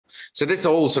So this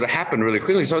all sort of happened really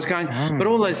quickly. So I was going, but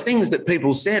all those things that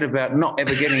people said about not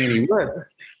ever getting any work.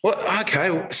 Well,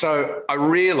 okay. So I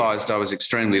realised I was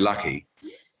extremely lucky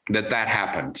that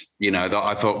happened. That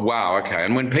I thought, wow, okay.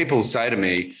 And when people say to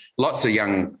me, lots of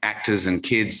young actors and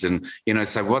kids and,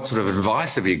 say, what sort of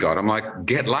advice have you got? I'm like,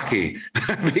 get lucky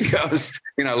because,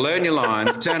 learn your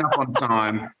lines, turn up on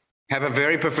time, have a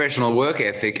very professional work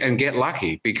ethic and get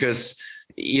lucky because,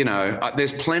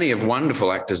 there's plenty of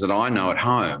wonderful actors that I know at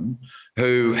home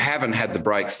who haven't had the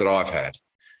breaks that I've had.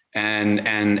 And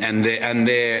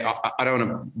they're I don't want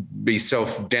to be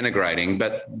self-denigrating,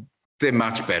 but they're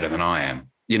much better than I am.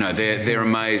 They're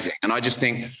amazing. And I just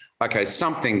think, okay,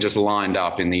 something just lined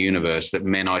up in the universe that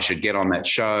meant I should get on that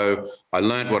show. I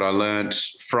learned what I learned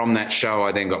from that show.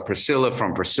 I then got Priscilla.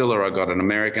 From Priscilla, I got an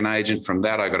American agent. From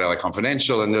that, I got LA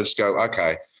Confidential. And just go,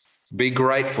 okay, be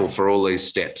grateful for all these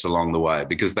steps along the way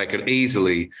because they could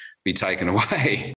easily be taken away.